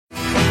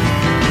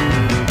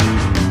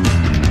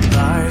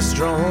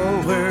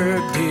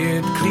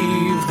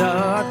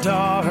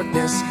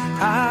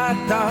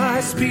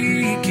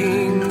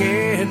speaking,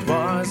 it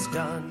was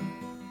done.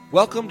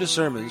 Welcome to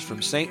sermons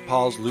from St.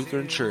 Paul's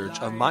Lutheran Church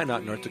of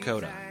Minot, North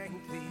Dakota.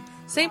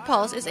 St.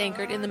 Paul's is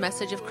anchored in the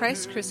message of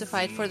Christ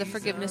crucified for the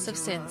forgiveness of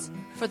sins,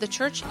 for the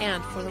church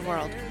and for the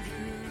world.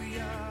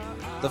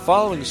 The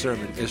following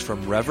sermon is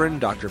from Reverend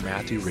Dr.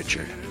 Matthew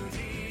Richard.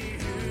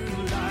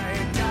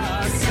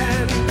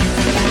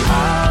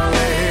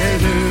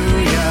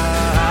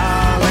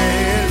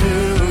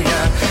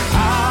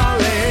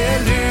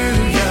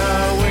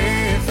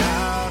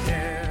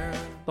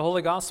 The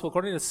Holy Gospel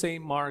according to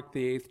St. Mark,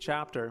 the 8th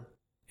chapter.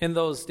 In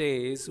those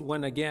days,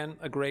 when again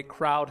a great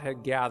crowd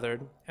had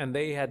gathered, and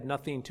they had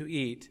nothing to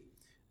eat,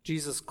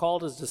 Jesus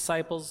called his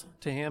disciples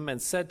to him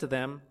and said to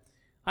them,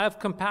 I have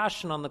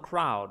compassion on the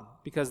crowd,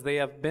 because they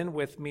have been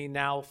with me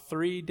now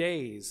 3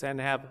 days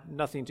and have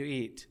nothing to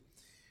eat.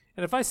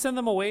 And if I send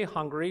them away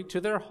hungry to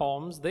their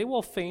homes, they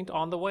will faint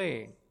on the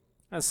way.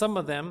 And some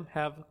of them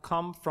have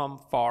come from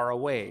far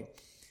away.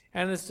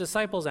 And his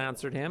disciples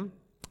answered him,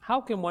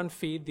 How can one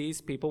feed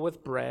these people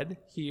with bread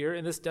here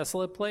in this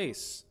desolate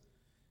place?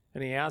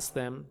 And he asked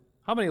them,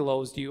 How many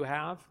loaves do you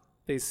have?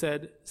 They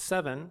said,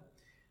 7.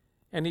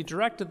 And he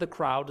directed the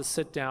crowd to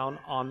sit down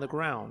on the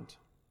ground.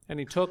 And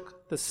he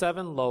took the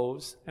 7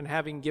 loaves, and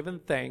having given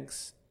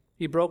thanks,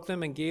 he broke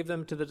them and gave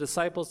them to the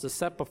disciples to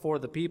set before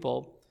the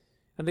people.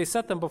 And they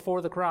set them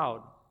before the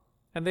crowd.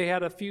 And they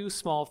had a few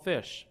small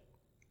fish.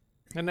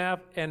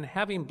 And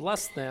having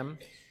blessed them,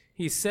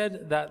 he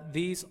said that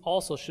these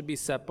also should be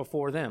set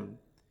before them.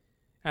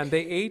 And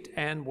they ate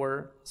and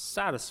were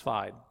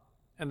satisfied.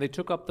 And they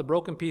took up the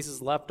broken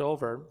pieces left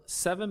over,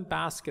 7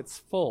 baskets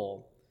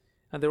full.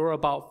 And there were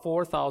about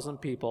 4,000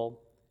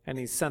 people, and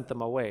he sent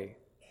them away.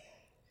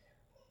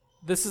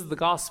 This is the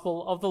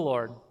gospel of the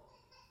Lord.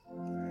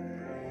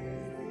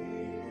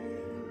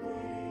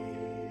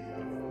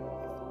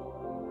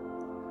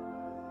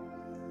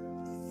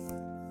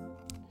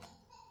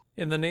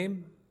 In the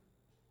name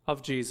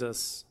of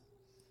Jesus,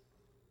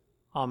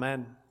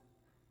 Amen.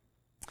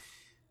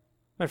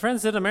 My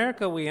friends, in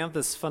America, we have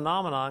this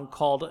phenomenon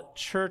called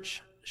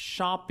church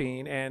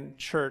shopping and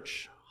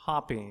church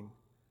hopping.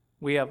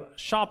 We have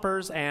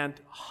shoppers and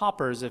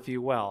hoppers, if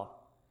you will.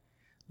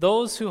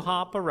 Those who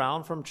hop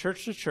around from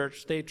church to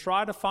church, they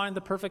try to find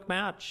the perfect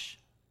match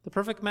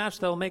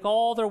that will make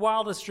all their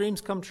wildest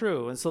dreams come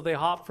true. And so they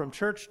hop from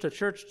church to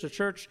church to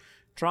church,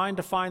 trying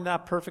to find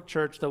that perfect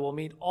church that will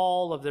meet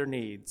all of their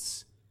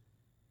needs.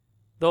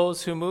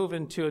 Those who move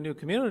into a new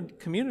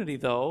community,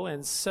 though,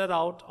 and set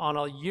out on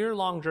a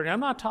year-long journey, I'm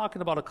not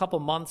talking about a couple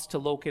months to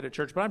locate a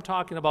church, but I'm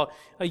talking about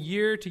a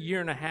year to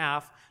year and a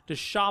half to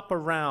shop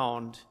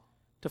around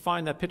to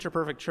find that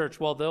picture-perfect church.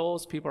 Well,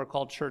 those people are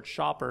called church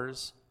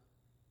shoppers.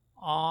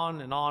 On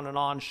and on and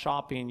on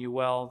shopping,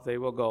 they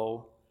will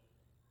go.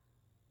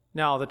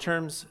 Now, the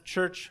terms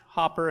church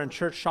hopper and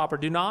church shopper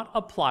do not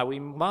apply. We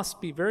must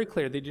be very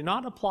clear. They do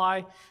not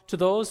apply to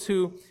those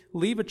who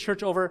leave a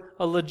church over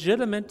a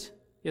legitimate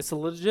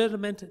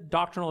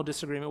doctrinal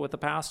disagreement with the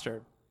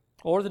pastor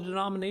or the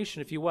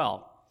denomination, if you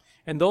will.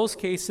 In those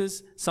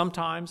cases,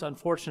 sometimes,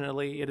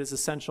 unfortunately, it is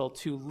essential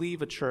to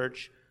leave a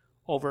church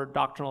over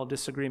doctrinal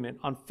disagreement,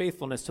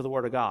 unfaithfulness to the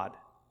Word of God.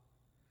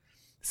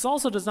 This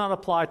also does not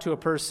apply to a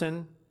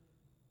person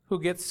who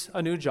gets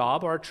a new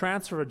job or a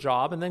transfer of a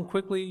job and then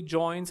quickly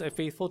joins a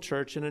faithful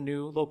church in a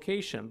new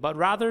location. But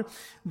rather,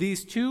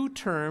 these two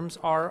terms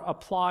are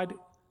applied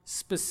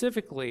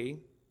specifically.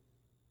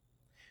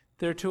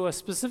 They're to a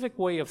specific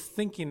way of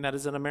thinking that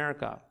is in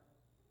America.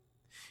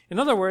 In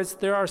other words,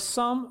 there are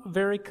some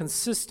very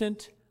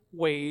consistent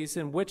ways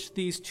in which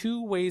these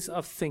two ways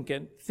of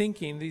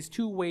thinking, these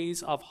two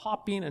ways of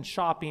hopping and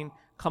shopping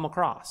come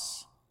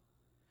across.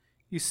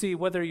 You see,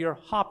 whether you're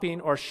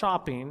hopping or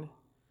shopping,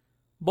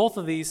 both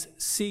of these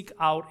seek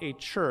out a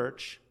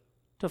church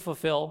to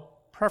fulfill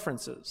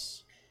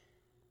preferences,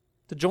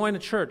 to join a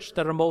church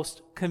that are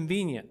most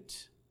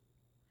convenient.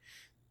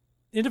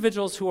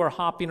 Individuals who are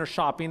hopping or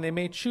shopping, they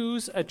may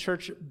choose a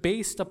church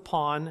based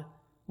upon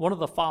one of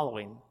the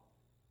following.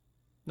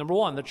 Number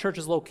 1, the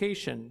church's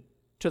location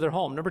to their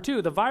home. Number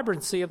 2, the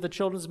vibrancy of the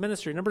children's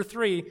ministry. Number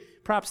 3,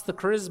 perhaps the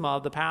charisma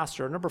of the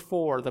pastor. Number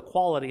 4, the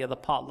quality of the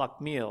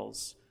potluck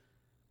meals.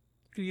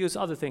 You could use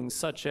other things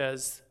such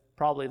as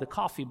probably the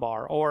coffee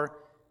bar, or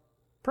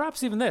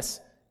perhaps even this.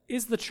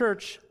 Is the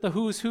church the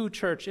who's who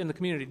church in the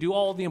community? Do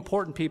all the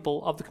important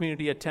people of the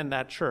community attend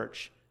that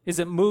church? Is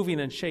it moving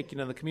and shaking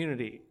in the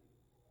community?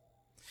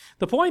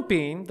 The point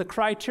being, the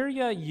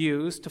criteria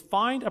used to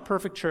find a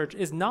perfect church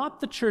is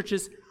not the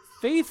church's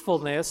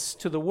faithfulness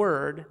to the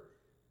Word,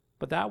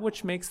 but that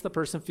which makes the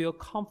person feel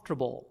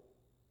comfortable,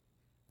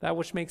 that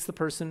which makes the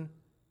person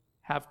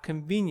have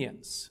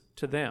convenience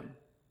to them.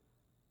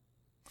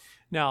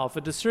 Now, if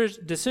a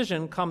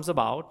decision comes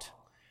about,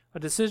 a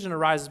decision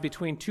arises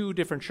between two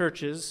different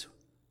churches,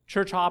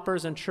 church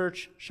hoppers and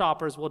church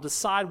shoppers will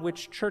decide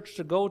which church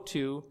to go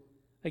to,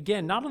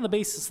 again, not on the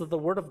basis of the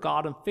Word of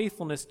God and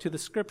faithfulness to the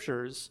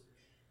Scriptures,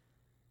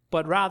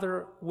 but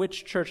rather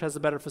which church has a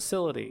better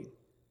facility,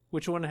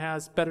 which one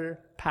has better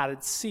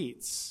padded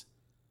seats,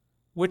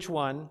 which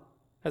one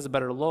has a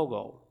better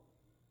logo,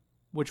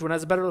 Which one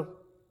has a better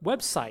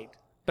website,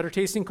 better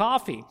tasting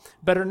coffee,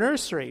 better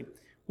nursery?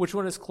 Which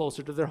one is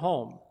closer to their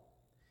home?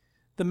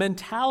 The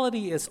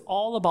mentality is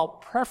all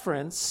about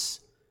preference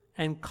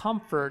and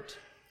comfort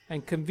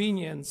and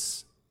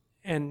convenience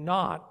and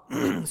not,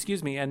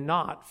 and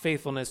not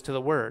faithfulness to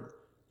the Word,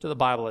 to the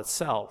Bible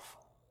itself.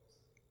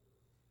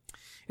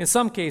 In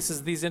some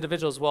cases, these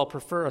individuals will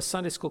prefer a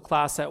Sunday school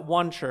class at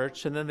one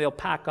church, and then they'll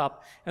pack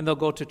up and they'll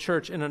go to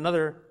church in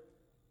another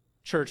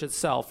church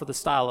itself for the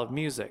style of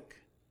music.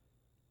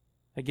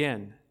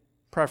 Again,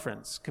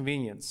 preference,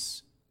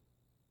 convenience,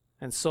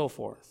 and so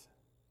forth.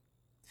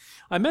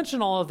 I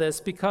mention all of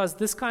this because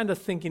this kind of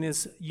thinking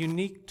is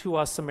unique to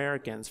us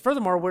Americans.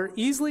 Furthermore, we're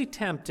easily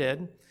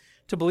tempted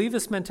to believe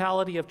this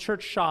mentality of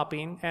church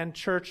shopping and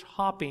church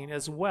hopping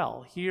as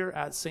well here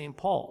at St.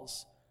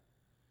 Paul's.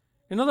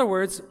 In other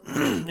words,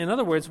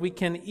 we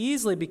can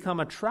easily become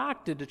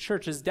attracted to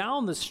churches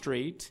down the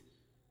street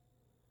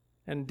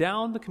and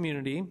down the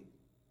community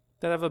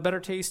that have a better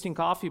tasting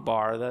coffee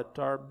bar, that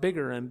are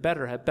bigger and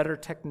better, have better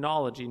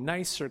technology,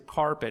 nicer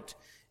carpet,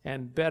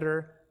 and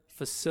better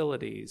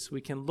facilities.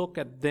 We can look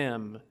at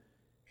them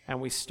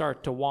and we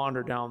start to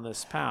wander down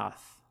this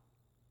path.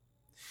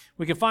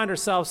 We can find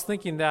ourselves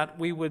thinking that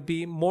we would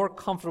be more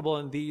comfortable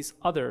in these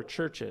other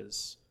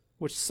churches,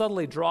 which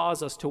subtly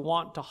draws us to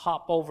want to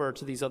hop over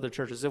to these other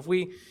churches. If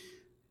we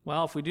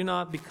do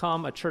not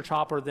become a church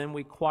hopper, then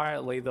we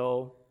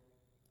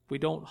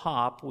don't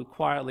hop, we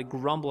quietly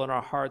grumble in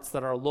our hearts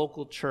that our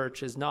local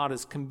church is not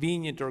as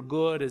convenient or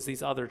good as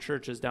these other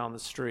churches down the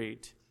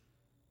street.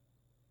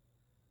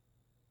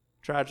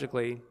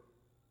 Tragically,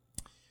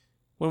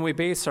 when we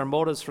base our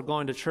motives for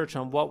going to church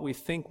on what we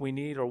think we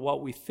need or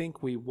what we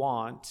think we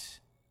want,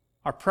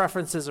 our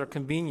preferences or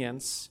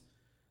convenience,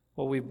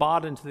 we've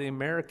bought into the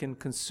American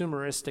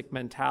consumeristic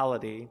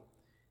mentality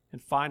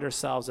and find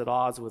ourselves at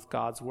odds with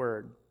God's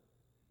Word.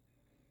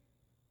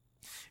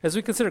 As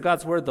we consider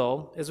God's Word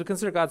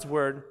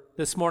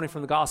this morning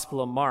from the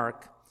Gospel of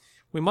Mark,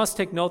 we must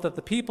take note that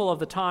the people of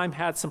the time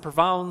had some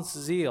profound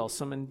zeal,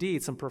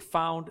 some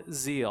profound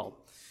zeal.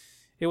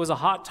 It was a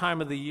hot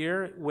time of the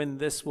year when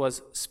this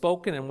was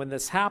spoken and when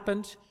this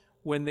happened,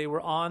 when they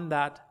were on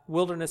that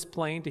wilderness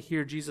plain to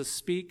hear Jesus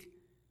speak.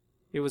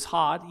 It was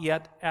hot,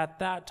 yet at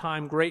that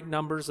time, great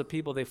numbers of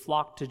people, they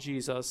flocked to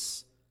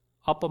Jesus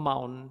up a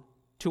mountain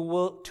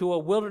to a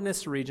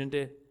wilderness region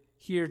to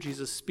hear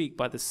Jesus speak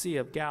by the Sea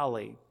of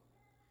Galilee.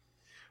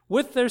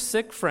 With their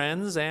sick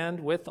friends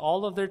and with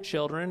all of their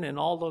children and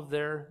all of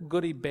their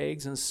goodie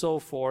bags and so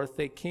forth,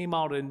 they came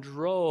out in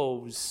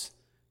droves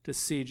to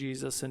see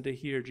Jesus and to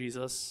hear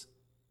Jesus.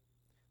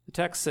 The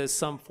text says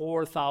some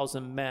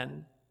 4,000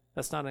 men.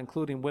 That's not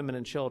including women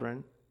and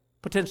children.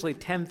 Potentially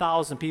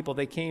 10,000 people.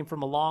 They came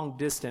from a long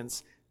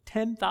distance.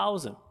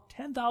 10,000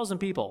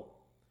 people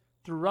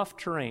through rough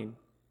terrain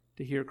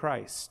to hear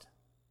Christ.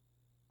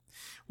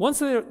 Once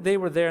they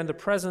were there in the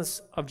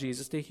presence of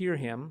Jesus to hear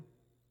him,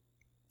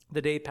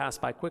 the day passed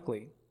by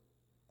quickly.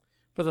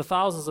 For the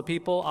thousands of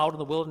people out in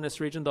the wilderness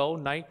region, though,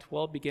 night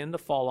began to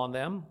fall on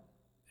them.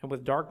 And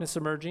with darkness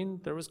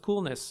emerging, there was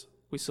coolness,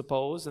 we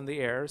suppose, in the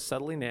air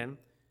settling in.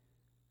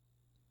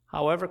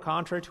 However,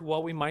 contrary to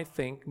what we might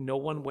think, no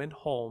one went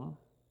home.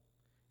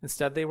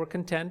 Instead, they were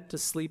content to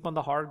sleep on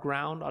the hard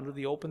ground under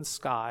the open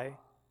sky.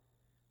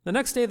 The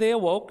next day they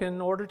awoke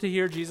in order to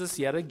hear Jesus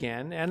yet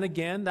again, and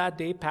again that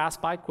day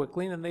passed by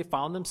quickly, and they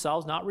found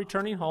themselves not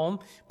returning home,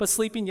 but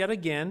sleeping yet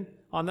again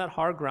on that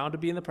hard ground to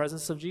be in the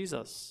presence of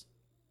Jesus.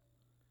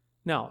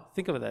 Now,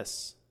 think of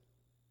this.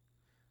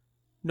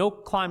 No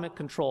climate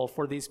control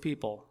for these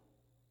people.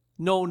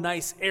 No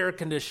nice air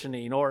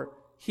conditioning or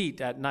heat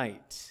at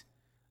night.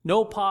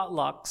 No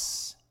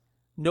potlucks.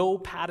 No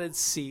padded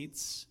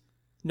seats.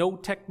 No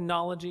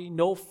technology.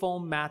 No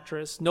foam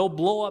mattress. No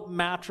blow-up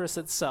mattress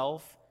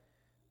itself.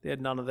 They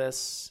had none of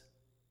this.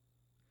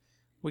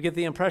 We get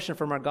the impression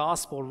from our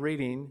gospel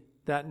reading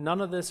that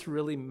none of this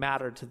really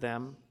mattered to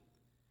them.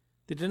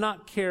 They did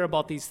not care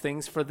about these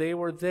things, for they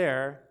were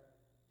there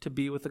to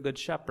be with the Good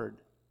Shepherd.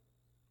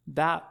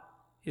 That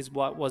is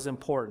what was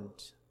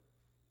important.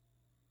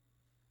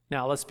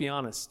 Now, let's be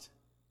honest.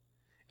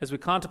 As we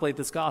contemplate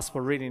this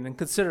gospel reading and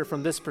consider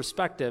from this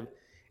perspective,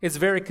 it's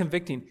very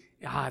convicting.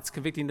 It's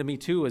convicting to me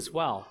too as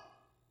well.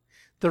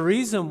 The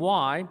reason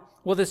why,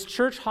 this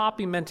church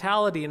hopping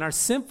mentality and our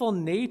sinful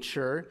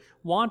nature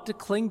want to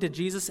cling to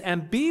Jesus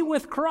and be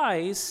with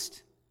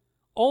Christ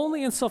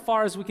only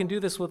insofar as we can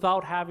do this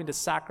without having to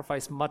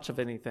sacrifice much of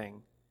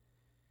anything.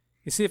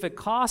 You see, if it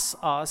costs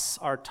us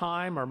our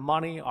time, our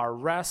money, our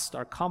rest,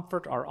 our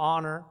comfort, our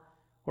honor,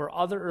 or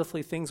other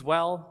earthly things,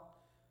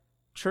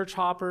 church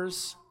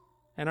hoppers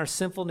and our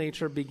sinful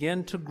nature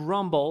begin to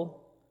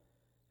grumble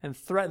and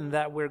threaten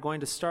that we're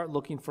going to start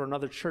looking for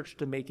another church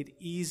to make it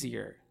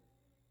easier.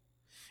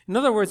 In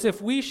other words,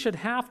 if we should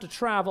have to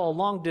travel a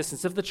long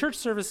distance, if the church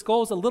service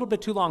goes a little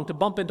bit too long to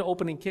bump into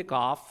opening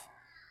kickoff,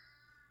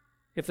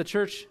 if the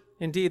church,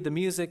 indeed, the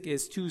music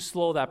is too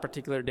slow that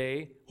particular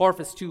day, or if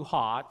it's too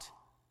hot,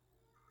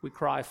 we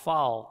cry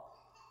foul.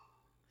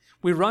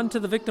 We run to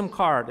the victim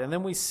card, and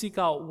then we seek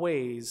out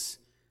ways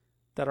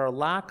that our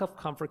lack of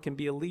comfort can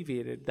be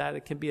alleviated, that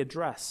it can be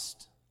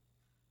addressed.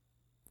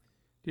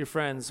 Dear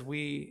friends,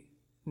 we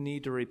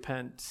need to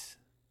repent.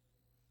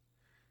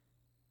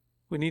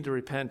 We need to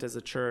repent as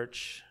a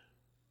church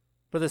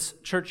for this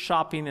church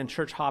shopping and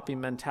church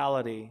hopping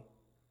mentality.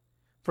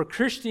 For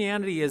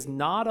Christianity is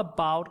not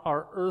about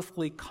our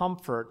earthly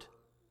comfort,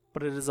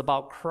 but it is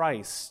about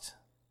Christ.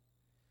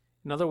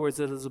 In other words,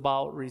 it is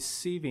about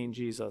receiving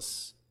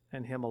Jesus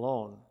and Him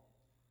alone.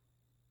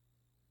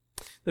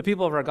 The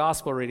people of our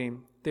gospel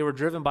reading, they were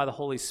driven by the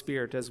Holy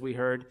Spirit, as we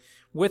heard,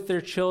 with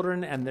their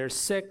children and their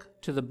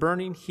sick to the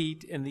burning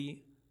heat in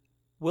the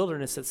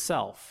wilderness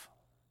itself,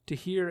 to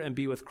hear and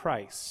be with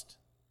Christ.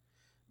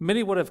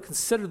 Many would have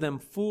considered them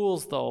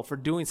fools, though, for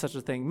doing such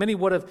a thing. Many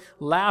would have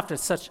laughed at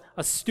such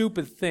a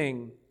stupid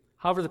thing.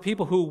 However, the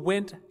people who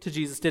went to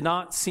Jesus did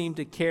not seem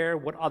to care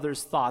what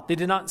others thought. They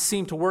did not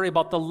seem to worry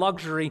about the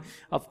luxury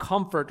of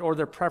comfort or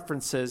their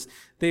preferences.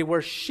 They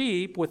were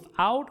sheep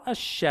without a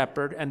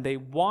shepherd, and they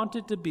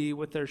wanted to be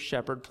with their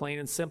shepherd, plain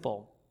and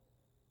simple.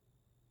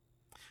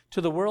 To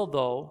the world,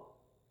 though,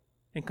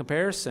 in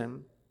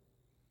comparison,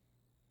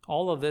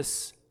 all of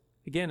this,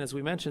 again, as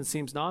we mentioned,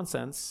 seems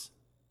nonsense.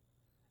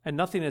 And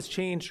nothing has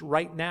changed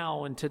right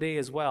now and today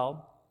as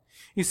well.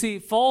 You see,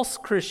 false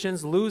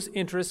Christians lose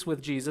interest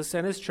with Jesus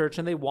and His church,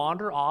 and they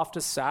wander off to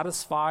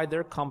satisfy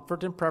their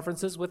comfort and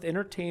preferences with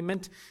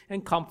entertainment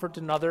and comfort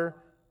in other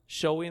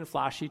showy and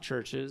flashy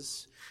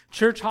churches.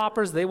 Church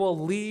hoppers, they will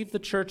leave the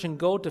church and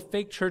go to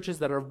fake churches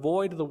that are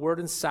void of the word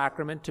and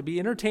sacrament to be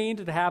entertained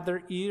and to have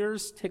their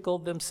ears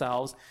tickled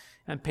themselves.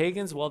 And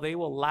pagans, well, they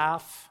will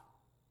laugh.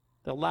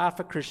 They'll laugh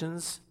at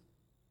Christians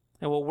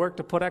and will work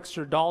to put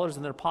extra dollars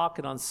in their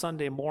pocket on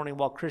Sunday morning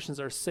while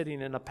Christians are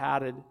sitting in a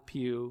padded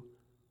pew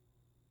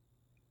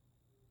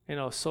in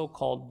a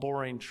so-called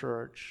boring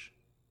church.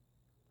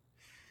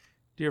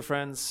 Dear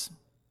friends,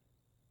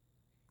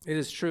 it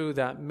is true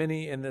that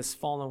many in this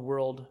fallen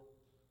world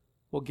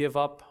will give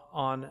up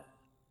on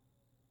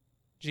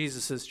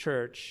Jesus'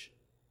 church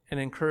and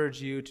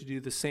encourage you to do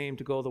the same,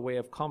 to go the way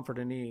of comfort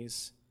and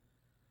ease.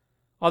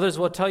 Others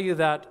will tell you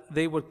that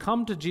they would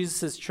come to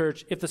Jesus'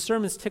 church if the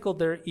sermons tickled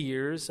their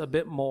ears a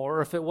bit more,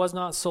 or if it was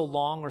not so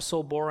long or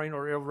so boring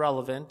or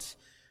irrelevant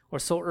or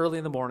so early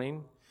in the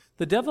morning.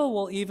 The devil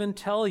will even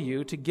tell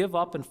you to give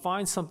up and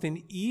find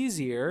something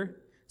easier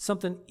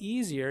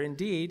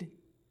indeed.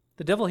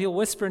 The devil, he'll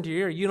whisper into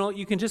your ear,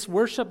 you can just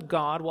worship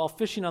God while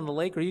fishing on the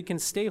lake, or you can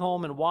stay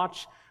home and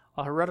watch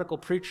a heretical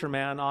preacher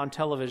man on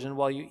television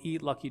while you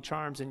eat Lucky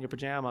Charms in your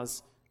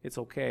pajamas. It's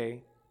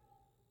okay.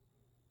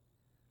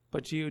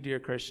 But you, dear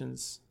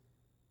Christians,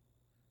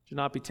 do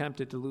not be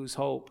tempted to lose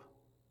hope.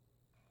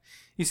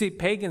 You see,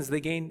 pagans, they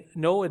gain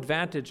no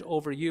advantage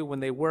over you when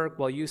they work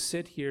while you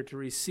sit here to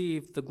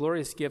receive the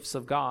glorious gifts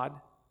of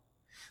God.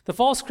 The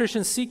false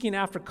Christians seeking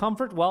after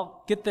comfort,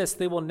 well, get this,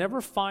 they will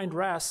never find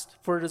rest,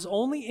 for it is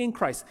only in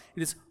Christ.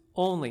 It is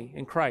only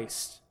in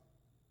Christ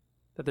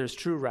that there's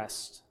true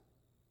rest.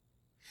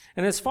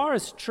 And as far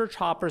as church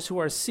hoppers who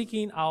are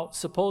seeking out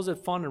supposed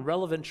fun and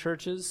relevant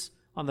churches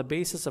on the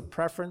basis of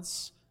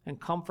preference and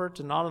comfort,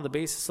 and not on the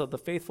basis of the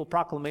faithful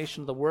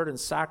proclamation of the word and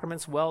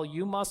sacraments, well,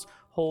 you must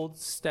hold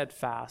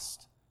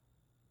steadfast.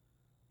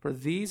 For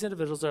these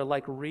individuals are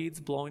like reeds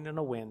blowing in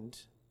a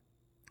wind,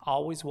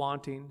 always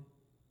wanting,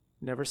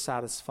 never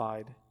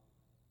satisfied,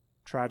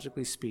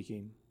 tragically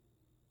speaking.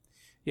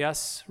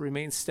 Yes,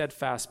 remain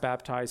steadfast,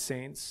 baptized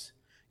saints.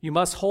 You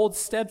must hold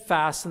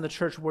steadfast in the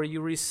church where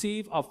you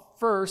receive of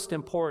first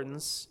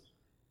importance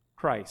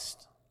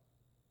Christ.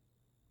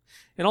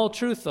 In all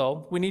truth,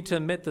 though, we need to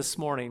admit this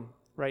morning,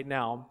 right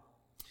now,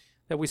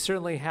 that we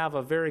certainly have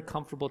a very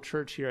comfortable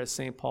church here at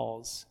St.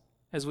 Paul's.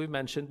 As we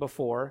mentioned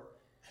before,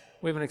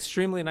 we have an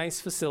extremely nice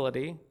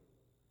facility,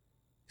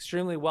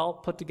 extremely well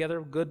put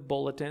together, good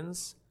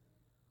bulletins.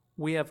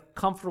 We have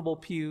comfortable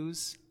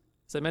pews.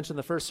 As I mentioned in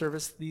the first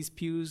service, these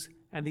pews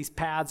and these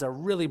pads are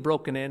really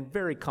broken in,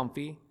 very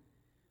comfy.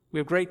 We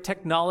have great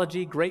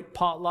technology, great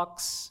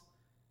potlucks.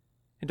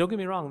 And don't get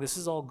me wrong, this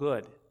is all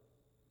good.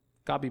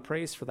 God be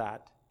praised for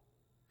that.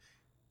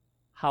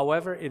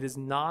 However, it is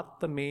not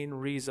the main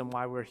reason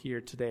why we're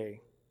here today.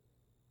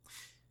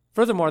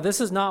 Furthermore, this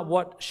is not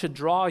what should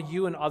draw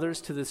you and others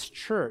to this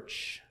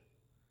church.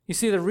 You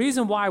see, the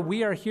reason why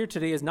we are here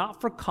today is not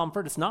for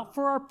comfort, it's not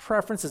for our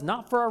preference, it's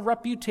not for our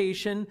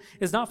reputation,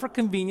 it's not for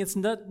convenience,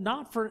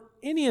 not for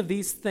any of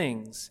these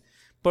things.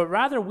 But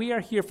rather, we are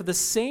here for the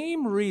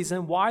same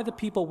reason why the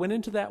people went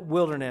into that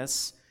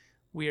wilderness.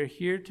 We are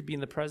here to be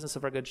in the presence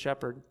of our good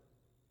shepherd,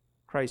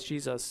 Christ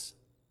Jesus,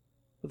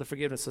 for the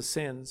forgiveness of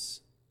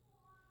sins.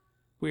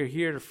 We are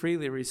here to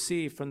freely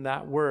receive from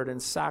that word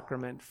and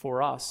sacrament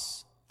for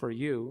us, for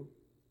you.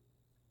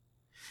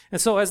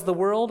 And so as the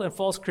world and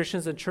false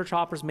Christians and church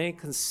hoppers may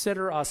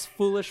consider us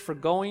foolish for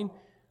going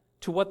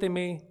to what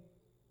may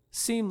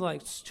seem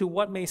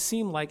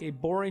like a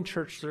boring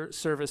church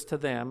service to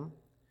them,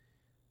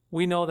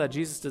 we know that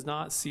Jesus does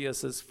not see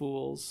us as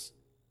fools.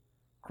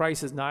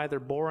 Christ is neither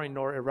boring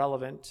nor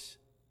irrelevant.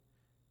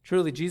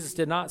 Truly, Jesus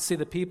did not see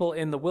the people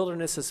in the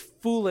wilderness as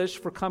foolish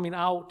for coming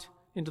out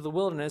into the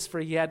wilderness, for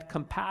he had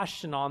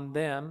compassion on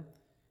them,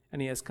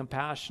 and he has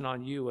compassion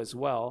on you as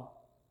well.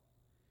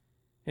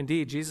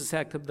 Indeed, Jesus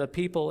had the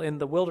people in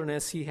the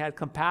wilderness, he had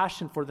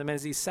compassion for them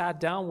as he sat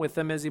down with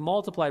them, as he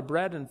multiplied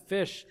bread and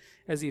fish,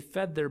 as he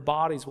fed their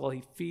bodies while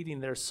he feeding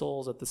their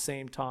souls at the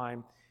same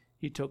time.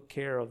 He took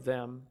care of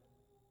them.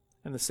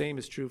 And the same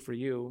is true for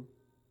you.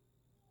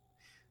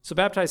 So,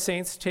 baptized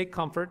saints, take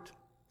comfort.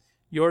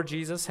 Your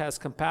Jesus has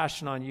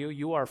compassion on you.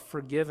 You are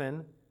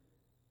forgiven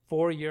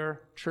for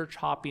your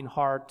church-hopping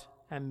heart,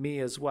 and me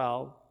as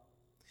well.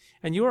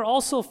 And you are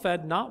also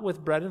fed not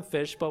with bread and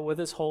fish, but with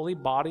his holy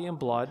body and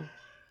blood.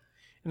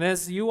 And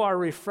as you are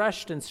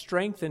refreshed and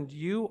strengthened,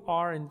 you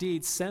are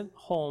indeed sent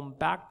home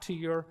back to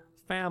your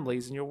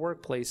families and your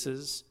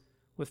workplaces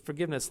with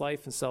forgiveness,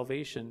 life, and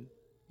salvation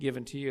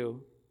given to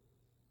you.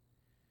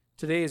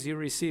 Today, as you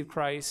receive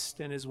Christ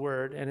and his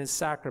word and his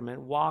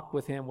sacrament, walk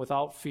with him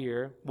without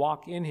fear,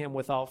 walk in him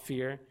without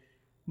fear,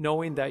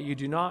 knowing that you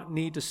do not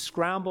need to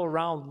scramble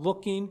around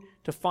looking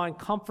to find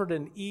comfort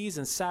and ease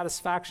and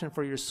satisfaction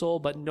for your soul,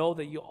 but know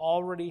that you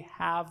already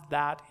have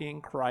that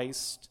in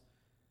Christ.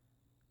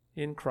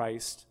 In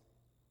Christ.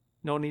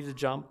 No need to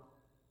jump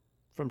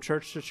from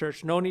church to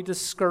church. No need to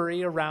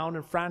scurry around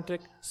in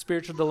frantic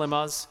spiritual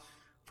dilemmas,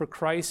 for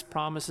Christ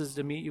promises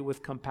to meet you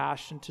with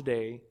compassion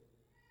today,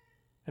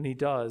 and he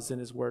does in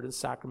his word and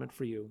sacrament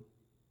for you.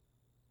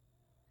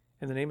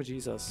 In the name of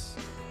Jesus,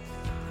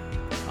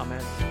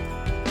 amen.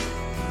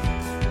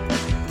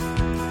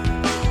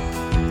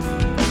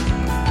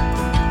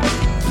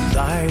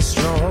 Thy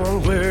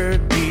strong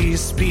word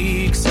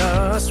bespeaks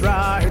us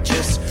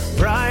righteous,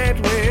 bright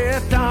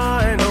with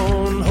thine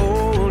own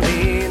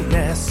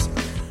holiness.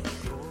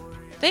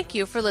 Thank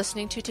you for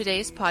listening to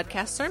today's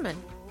podcast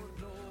sermon.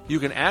 You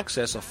can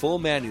access a full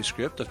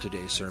manuscript of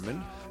today's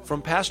sermon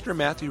from Pastor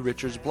Matthew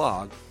Richard's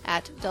blog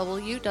at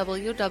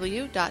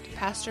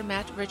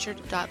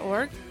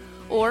www.pastormattrichard.org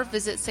or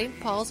visit St.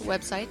 Paul's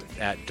website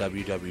at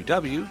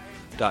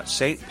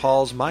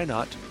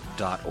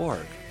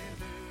www.stpaulsminot.org.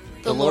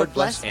 The Lord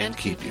bless and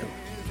keep you.